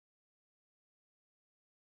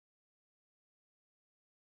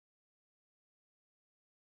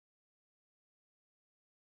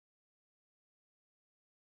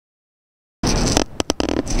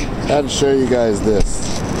Had to show you guys this.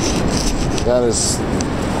 That is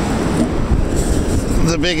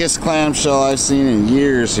the biggest clamshell I've seen in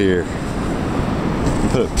years here.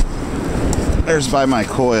 Put it, there's by my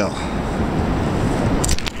coil.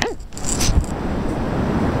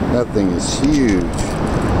 That thing is huge.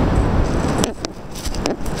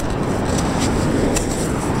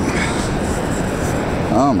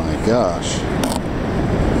 Oh my gosh.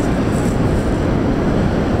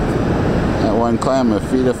 That one clam would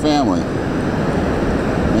feed a family.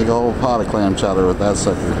 Make a whole pot of clam chowder with that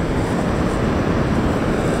sucker.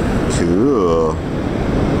 Cool.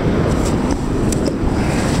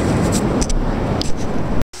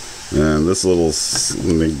 And this little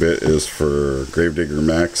sneak bit is for Gravedigger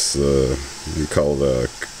Max. We call it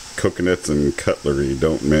coconuts and cutlery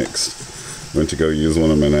don't mix. Went to go use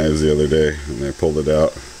one of my knives the other day and I pulled it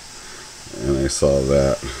out and I saw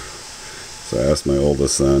that. So I asked my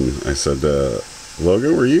oldest son, I said,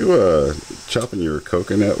 Logan, were you chopping your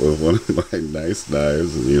coconut with one of my nice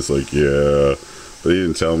knives? And he's like, yeah. But he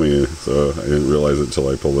didn't tell me, so I didn't realize it until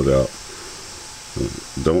I pulled it out.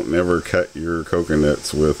 Don't never cut your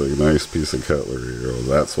coconuts with a nice piece of cutlery, or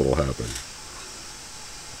that's what'll happen.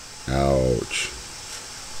 Ouch.